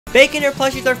Baconator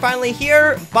plushies are finally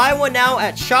here. Buy one now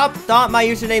at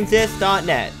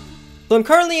shop.myusernamesthis.net. So I'm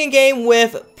currently in game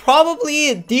with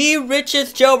probably the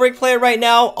richest jailbreak player right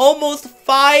now. Almost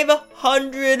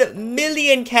 500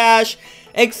 million cash.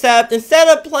 Except instead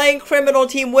of playing criminal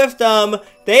team with them,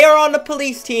 they are on the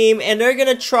police team and they're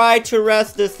gonna try to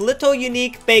arrest this little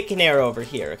unique Baconator over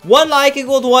here. 1 like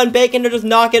equals 1 Baconator does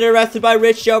not get arrested by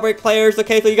rich jailbreak players.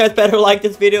 Okay, so you guys better like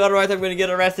this video, otherwise I'm gonna get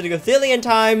arrested a gazillion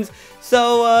times.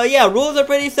 So yeah, rules are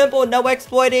pretty simple. No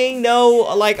exploiting, no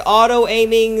like auto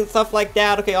aiming, stuff like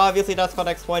that. Okay, obviously that's called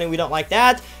exploiting. We don't like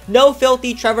that. No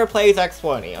filthy Trevor plays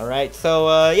exploiting. Alright,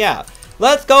 so yeah.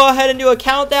 Let's go ahead and do a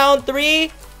countdown. 3,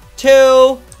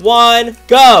 2, 1,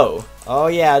 go! Oh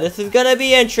yeah, this is gonna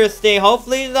be interesting.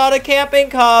 Hopefully it's not a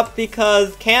camping cop,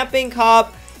 because camping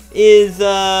cop is,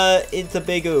 it's a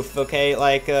big oof, okay?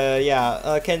 Like,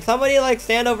 yeah. Can somebody, like,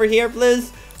 stand over here,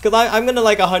 please? Because I'm gonna,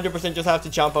 like, 100% just have to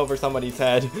jump over somebody's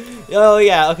head. Oh,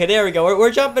 yeah. Okay, there we go.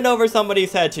 We're jumping over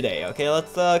somebody's head today. Okay,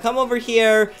 let's, come over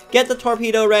here. Get the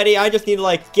torpedo ready. I just need to,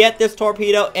 like, get this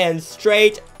torpedo and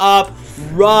straight up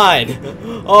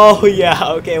run. Oh,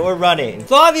 yeah. Okay, we're running.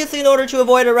 So, obviously, in order to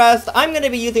avoid arrest, I'm gonna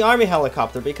be using Army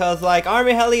Helicopter because, like,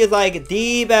 Army Heli is, like,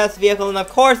 the best vehicle. And, of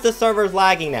course, the server's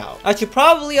lagging now. I should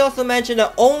probably also mention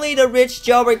that only the rich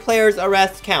jailbreak players'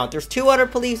 arrests count. There's 2 other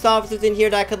police officers in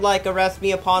here that could, like, arrest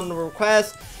me upon the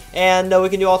request, and we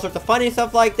can do all sorts of funny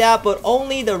stuff like that, but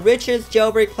only the richest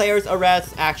jailbreak players'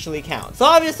 arrests actually count. So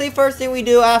obviously, first thing we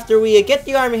do after we get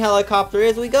the Army Helicopter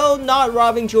is we go not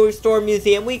robbing jewelry store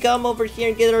museum. We come over here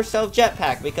and get ourselves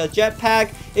jetpack, because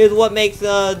jetpack is what makes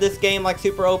this game like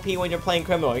super OP when you're playing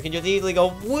criminal. You can just easily go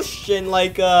whoosh and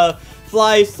like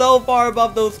fly so far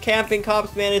above those camping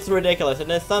cops, man, it's ridiculous. And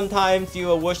then sometimes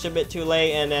you whoosh a bit too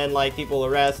late and then like people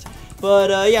arrest.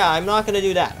 But, yeah, I'm not gonna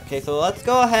do that. Okay, so let's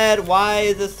go ahead. Why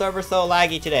is this server so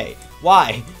laggy today?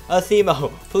 Why?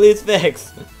 Asimo, please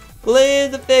fix.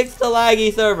 Please fix the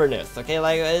laggy serverness. Okay,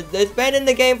 like, it's been in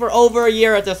the game for over a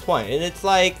year at this point. And it's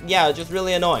like, yeah, just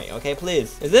really annoying. Okay,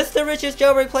 please. Is this the richest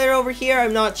jailbreak player over here?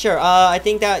 I'm not sure. I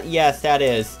think that, yes, that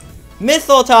is.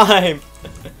 Missile time!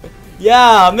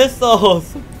 Yeah,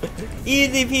 missiles!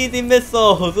 Easy peasy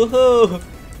missiles. Woohoo!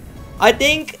 I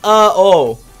think,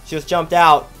 oh, she just jumped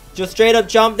out. Just straight up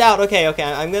jumped out. Okay,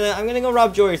 I'm gonna go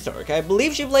rob jewelry store. Okay, I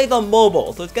believe she plays on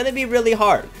mobile, so it's gonna be really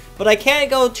hard. But I can't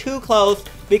go too close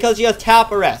because she has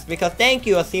tap arrest. Because thank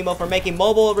you, Asimo, for making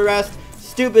mobile arrest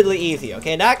stupidly easy.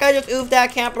 Okay, that guy just oofed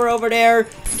that camper over there.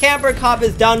 Camper cop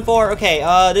is done for. Okay,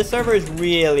 this server is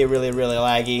really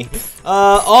laggy.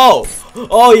 Oh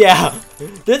yeah.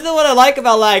 This is what I like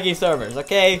about laggy servers.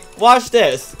 Okay, watch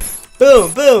this.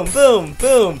 Boom, boom, boom,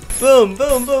 boom, boom,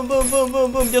 boom, boom, boom, boom,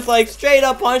 boom, boom. Just like straight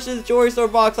up punch this jewelry store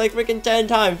box like freaking 10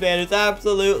 times, man. It's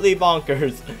absolutely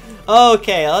bonkers.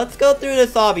 Okay, let's go through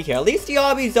this obby here. At least the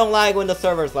obbies don't lag when the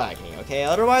server's lagging, okay?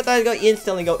 Otherwise, I'd go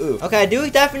instantly go oof. Okay, I do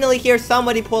definitely hear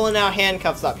somebody pulling out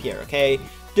handcuffs up here, okay?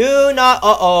 Do not,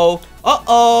 no,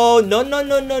 no, no, no,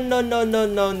 no, no, no, no,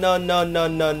 no, no, no,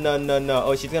 no, no, no, no.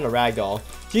 Oh, she's gonna ragdoll.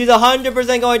 She's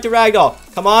 100% going to ragdoll.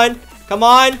 Come on, come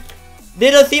on.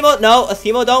 Did Asimo? No,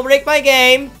 Asimo, don't break my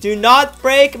game. Do not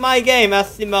break my game,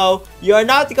 Asimo. You are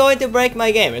not going to break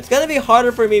my game. It's going to be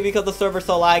harder for me because the server's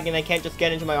so laggy and I can't just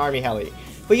get into my army heli.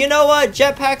 But you know what?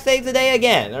 Jetpack saves the day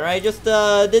again, alright? Just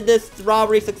did this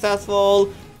robbery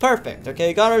successful. Perfect,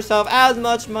 okay? Got ourselves as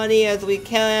much money as we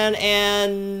can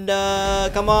and,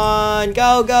 come on.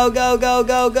 Go, go, go, go,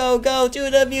 go, go, go to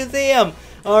the museum.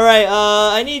 Alright,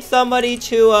 I need somebody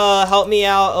to help me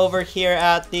out over here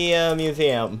at the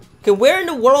museum. Okay, where in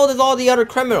the world is all the other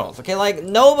criminals? Okay, like,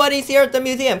 nobody's here at the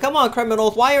museum. Come on,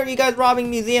 criminals. Why aren't you guys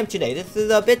robbing museum today? This is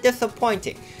a bit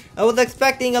disappointing. I was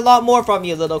expecting a lot more from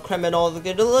you, little criminals.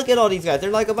 Okay, look at all these guys.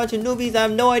 They're like a bunch of newbies that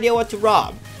have no idea what to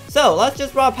rob. So, let's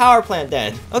just rob power plant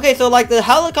then. Okay, so, like, the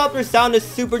helicopter sound is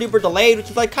super duper delayed, which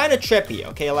is, like, kind of trippy.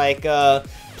 Okay, like,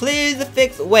 please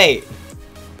fix... Wait.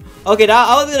 Okay,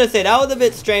 I was gonna say, that was a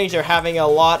bit strange. They're having a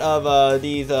lot of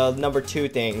these number 2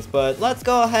 things. But let's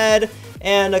go ahead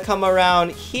and come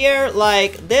around here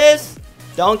like this.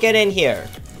 Don't get in here.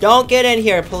 Don't get in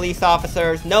here, police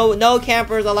officers. No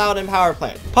campers allowed in power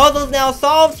plant. Puzzles now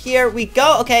solved. Here we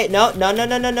go. Okay, no.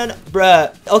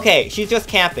 Bruh. Okay, she's just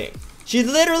camping. She's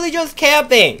literally just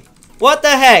camping. What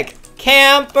the heck?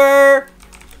 Camper.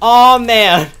 Oh,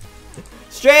 man.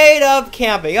 Straight up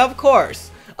camping, of course.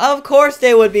 Of course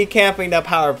they would be camping the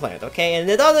power plant, okay? And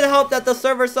it doesn't help that the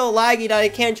server's so laggy that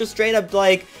it can't just straight up,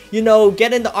 like, you know,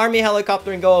 get in the army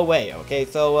helicopter and go away, okay?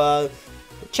 So,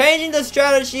 changing the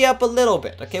strategy up a little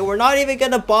bit, okay? We're not even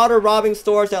gonna bother robbing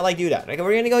stores that, like, do that, okay?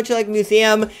 We're gonna go to, like,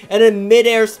 museum and in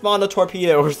midair spawn a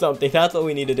torpedo or something. That's what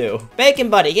we need to do. Bacon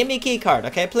buddy, give me a key card,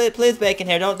 okay? Please, Bacon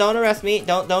here. Don't arrest me.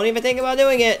 Don't even think about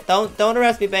doing it. Don't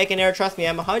arrest me, Bacon here. Trust me,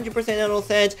 I'm 100%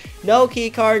 innocent. No key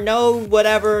card, no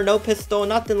whatever, no pistol,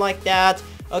 nothing like that.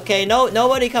 Okay,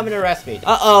 nobody come and arrest me.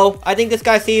 Uh-oh, I think this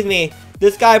guy sees me.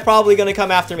 This guy probably gonna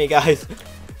come after me, guys.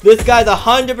 This guy's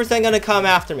 100% gonna come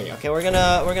after me. Okay, we're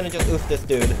gonna just oof this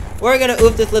dude. We're gonna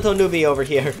oof this little newbie over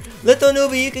here. Little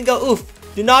newbie, you can go oof.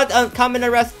 Do not come and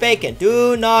arrest Bacon.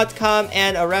 Do not come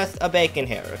and arrest a Bacon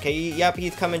here. Okay, yep,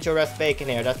 he's coming to arrest Bacon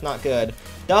here. That's not good.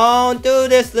 Don't do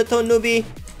this, little newbie.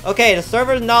 Okay, the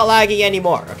server's not laggy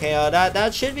anymore. Okay,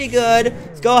 that should be good.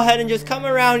 Let's go ahead and just come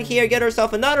around here, get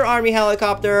ourselves another army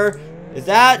helicopter. Is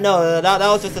that? No, that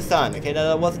was just the sun. Okay,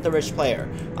 that wasn't the rich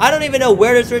player. I don't even know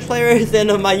where this rich player is,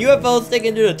 and my UFO is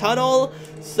sticking through the tunnel.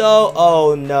 So,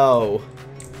 oh no.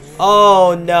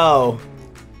 Oh no.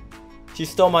 She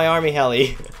stole my army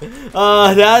heli.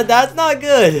 That's not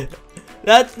good.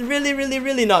 That's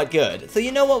really not good. So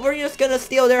you know what? We're just gonna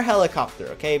steal their helicopter,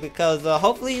 okay? Because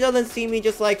hopefully he doesn't see me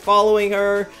just like following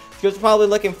her. She's probably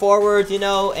looking forwards, you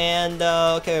know, and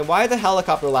okay, why is the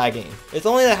helicopter lagging? It's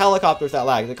only the helicopters that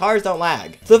lag. The cars don't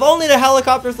lag. So if only the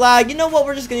helicopters lag, you know what?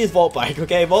 We're just gonna use Volt Bike,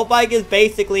 okay? Volt Bike is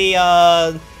basically,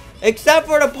 except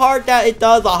for the part that it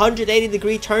does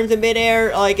 180-degree turns in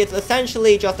midair, like, it's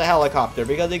essentially just a helicopter,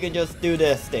 because you can just do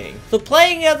this thing. So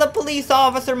playing as a police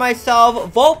officer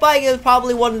myself, Volt Bike is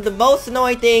probably one of the most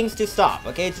annoying things to stop,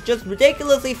 okay? It's just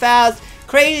ridiculously fast,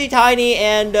 crazy tiny,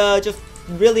 and just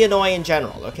really annoying in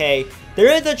general, okay?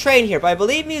 There is a train here, but I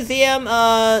believe museum,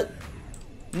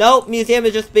 nope, museum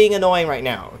is just being annoying right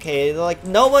now, okay? Like,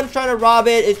 no one's trying to rob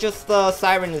it, it's just the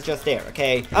siren is just there,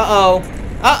 okay? Uh-oh.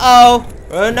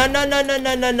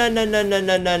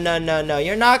 No,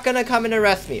 you're not gonna come and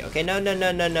arrest me, okay? No,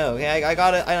 okay, I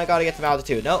gotta get some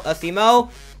altitude. No, Asimo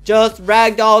just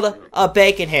ragdolled a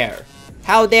Bacon hair.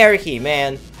 How dare he,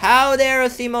 man? How dare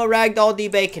Asimo ragdoll the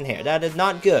Bacon hair? That is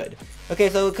not good. Okay,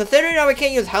 so considering that we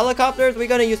can't use helicopters, we're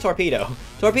gonna use Torpedo.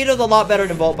 Torpedo's a lot better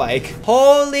than Volt Bike.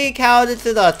 Holy cow, this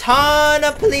is a ton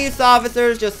of police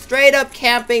officers just straight up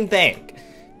camping bank.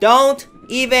 Don't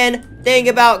even think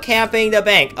about camping the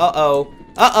bank.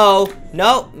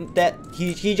 No, that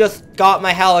he just got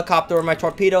my helicopter or my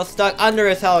torpedo stuck under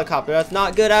his helicopter. That's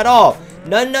not good at all.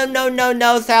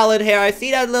 No, Salad here. I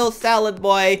see that little salad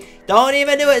boy. Don't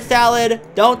even do it, Salad.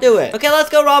 Don't do it. Okay, let's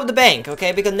go rob the bank,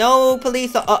 okay? Because no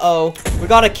police. We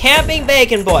got a camping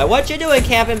Bacon boy. What you doing,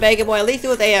 camping Bacon boy? At least it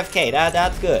was AFK.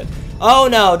 That's good. Oh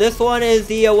no, this one is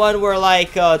the one where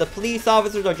like the police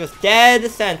officers are just dead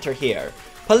center here.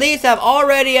 Police have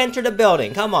already entered the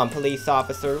building. Come on, police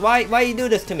officers. Why you do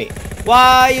this to me?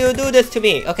 Why you do this to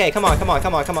me? Okay, come on.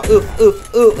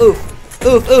 Oof.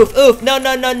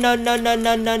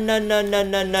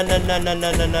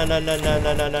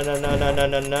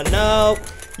 No.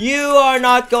 You are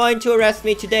not going to arrest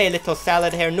me today, little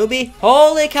salad hair newbie.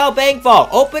 Holy cow, bank vault.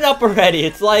 Open up already.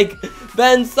 It's like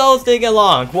been so stinking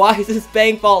long. Why is this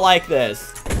bank vault like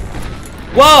this?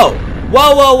 Whoa.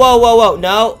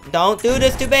 No, don't do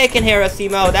this to Bacon here,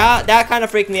 Asimo. That kind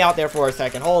of freaked me out there for a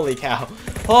second. Holy cow.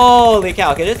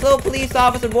 Okay, this little police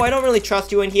officer boy, I don't really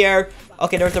trust you in here.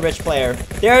 Okay, there's a rich player.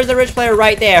 There's a rich player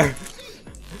right there.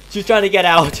 She's trying to get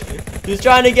out. She's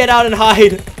trying to get out and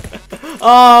hide.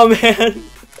 Oh, man.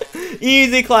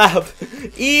 Easy clap.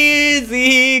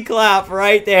 Easy clap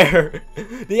right there.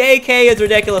 The AK is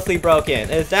ridiculously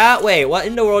broken. Is that? Wait, what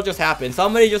in the world just happened?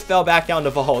 Somebody just fell back down the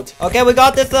vault. Okay, we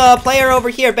got this player over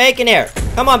here, Bacon Air.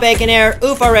 Come on, Bacon Air.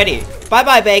 Oof already.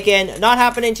 Bye-bye, Bacon. Not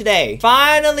happening today.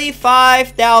 Finally,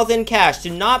 5,000 cash.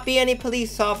 Do not be any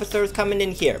police officers coming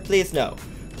in here. Please no.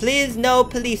 Please no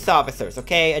police officers,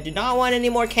 okay? I do not want any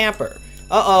more camper.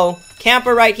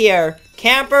 Camper right here.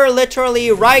 Camper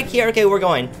literally right here. Okay, we're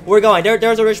going.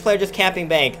 There's a rich player just camping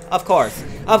bank. Of course,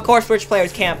 rich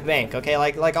players camp bank. Okay,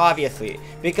 like obviously,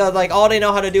 because like all they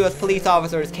know how to do as police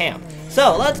officers camp.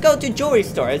 So let's go to jewelry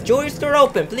store. Is jewelry store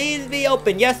open? Please be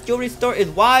open. Yes, jewelry store is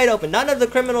wide open. None of the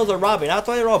criminals are robbing. That's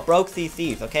why they're all broke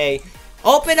CCs. Okay.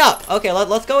 Open up! Okay,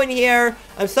 let's go in here.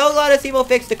 I'm so glad Asimo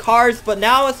fixed the cars, but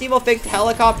now Asimo fixed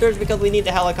helicopters because we need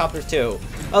the helicopters too.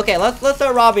 Okay, let's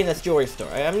start robbing this jewelry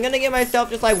store. I'm gonna give myself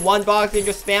just like one box and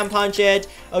just spam punch it.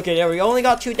 Okay, there we go. Only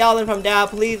got 2,000 from that.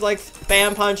 Please like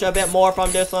spam punch a bit more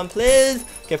from this one, please.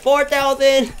 Okay,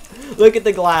 4,000. Look at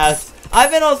the glass. I've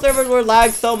been on servers where it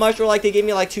lags so much where like they give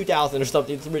me like 2,000 or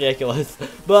something. It's ridiculous.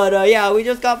 But yeah, we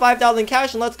just got 5,000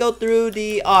 cash and let's go through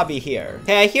the obby here.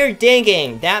 Okay, I hear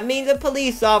dinging. That means a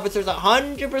police officer's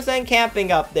 100% camping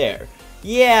up there.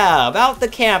 Yeah, about the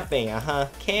camping,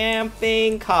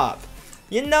 camping cop.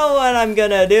 You know what I'm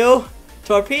gonna do?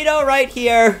 Torpedo right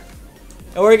here.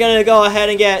 And we're gonna go ahead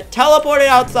and get teleported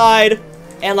outside.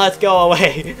 And let's go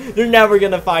away. They're never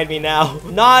gonna find me now.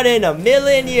 Not in a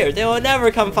million years. They will never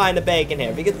come find the bacon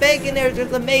hair. Because bacon hair is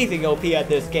just amazing OP at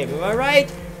this game. Am I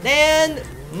right? And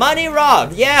money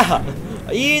robbed. Yeah.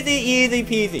 Easy, easy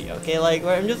peasy. Okay, like,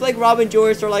 I'm just like robbing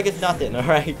jewelry store like it's nothing,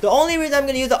 alright? The only reason I'm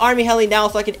gonna use the army heli now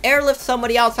is so I can airlift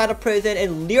somebody outside of prison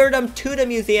and lure them to the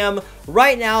museum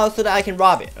right now so that I can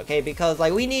rob it, okay? Because,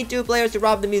 like, we need 2 players to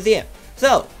rob the museum.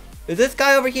 So, is this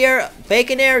guy over here,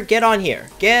 Baconair? Get on here.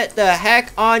 Get the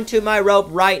heck onto my rope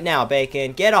right now,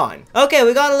 Bacon. Get on. Okay,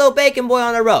 we got a little Bacon boy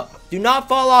on the rope. Do not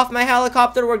fall off my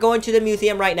helicopter. We're going to the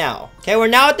museum right now. Okay, we're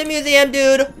now at the museum,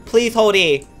 dude. Please hold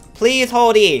E. Please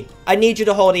hold E. I need you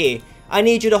to hold E. I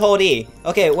need you to hold E.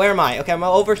 Okay, where am I? Okay, I'm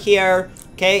over here.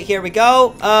 Okay, here we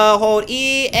go. Hold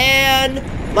E and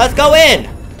let's go in.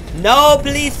 No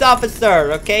police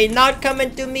officer, okay? Not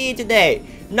coming to me today.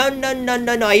 No, no, no,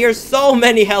 no, no. I hear so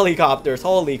many helicopters.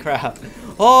 Holy crap.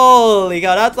 Holy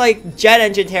god, that's like jet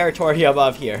engine territory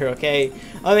above here, okay?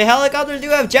 I mean, helicopters do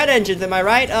have jet engines, am I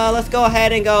right? Let's go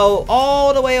ahead and go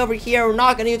all the way over here. We're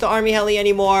not gonna use the army heli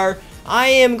anymore. I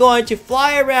am going to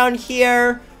fly around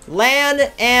here,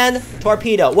 land, and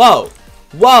torpedo. Whoa.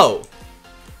 Whoa.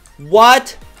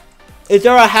 What? Is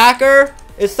there a hacker?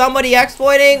 Is somebody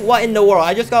exploiting? What in the world?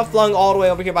 I just got flung all the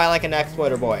way over here by like an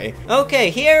exploiter boy.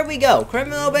 Okay, here we go.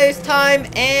 Criminal base time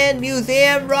and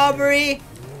museum robbery.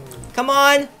 Come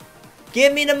on.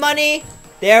 Give me the money.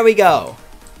 There we go.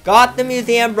 Got the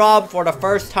museum robbed for the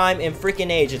first time in freaking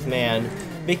ages, man.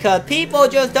 Because people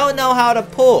just don't know how to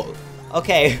pull.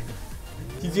 Okay.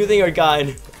 She's using her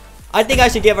gun. I think I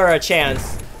should give her a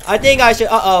chance. I think I should.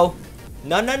 Uh-oh.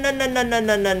 No, no, no, no, no, no,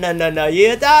 no, no, no, no, no.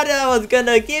 You thought I was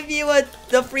gonna give you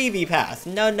the freebie pass.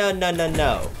 No, no, no, no,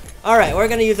 no. Alright, we're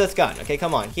gonna use this gun. Okay,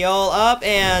 come on. Heal up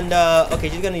and, okay,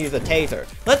 she's gonna use a taser.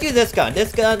 Let's use this gun.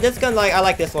 This gun, like, I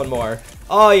like this one more.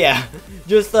 Oh, yeah.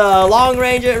 Just, long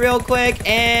range it real quick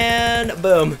and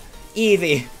boom.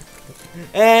 Easy.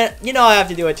 And, you know I have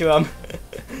to do it to him.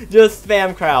 Just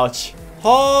spam crouch.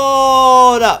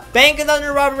 Hold up. Bank is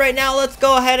under robbery right now. Let's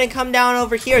go ahead and come down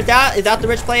over here. Is that the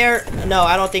rich player? No,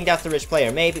 I don't think that's the rich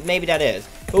player. Maybe that is.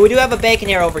 But we do have a bacon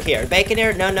here over here. Bacon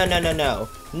here? No, no, no, no, no.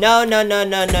 No, no, no,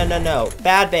 no, no, no, no.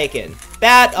 Bad bacon.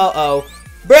 Bad. Uh-oh.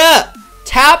 Bruh!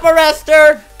 Tap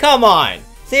arrestor? Come on.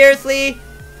 Seriously?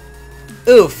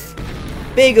 Oof.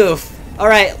 Big oof.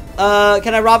 Alright.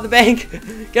 Can I rob the bank?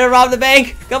 Can I rob the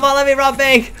bank? Come on, let me rob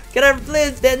bank. Can I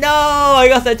please? No, I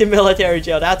got sent to military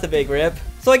jail. That's a big rip.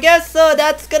 So I guess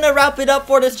that's gonna wrap it up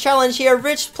for this challenge here.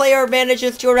 Rich player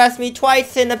manages to arrest me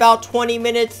twice in about 20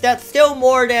 minutes. That's still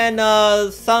more than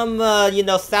some, you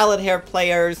know, salad hair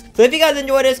players. So if you guys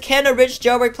enjoyed this, can a rich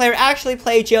jailbreak player actually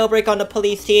play jailbreak on the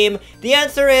police team? The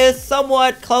answer is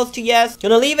somewhat close to yes.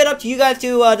 Gonna leave it up to you guys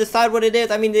to decide what it is.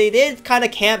 I mean, they did kind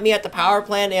of camp me at the power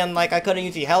plant and like I couldn't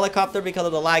use the helicopter because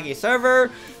of the laggy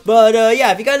server. But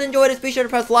yeah, if you guys enjoyed this, be sure to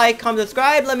press like, comment,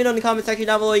 subscribe. Let me know in the comment section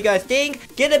down below what you guys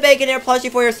think. Get a bacon hair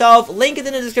plushie for yourself. Link is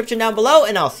in the description down below,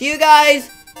 and I'll see you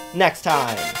guys next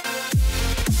time.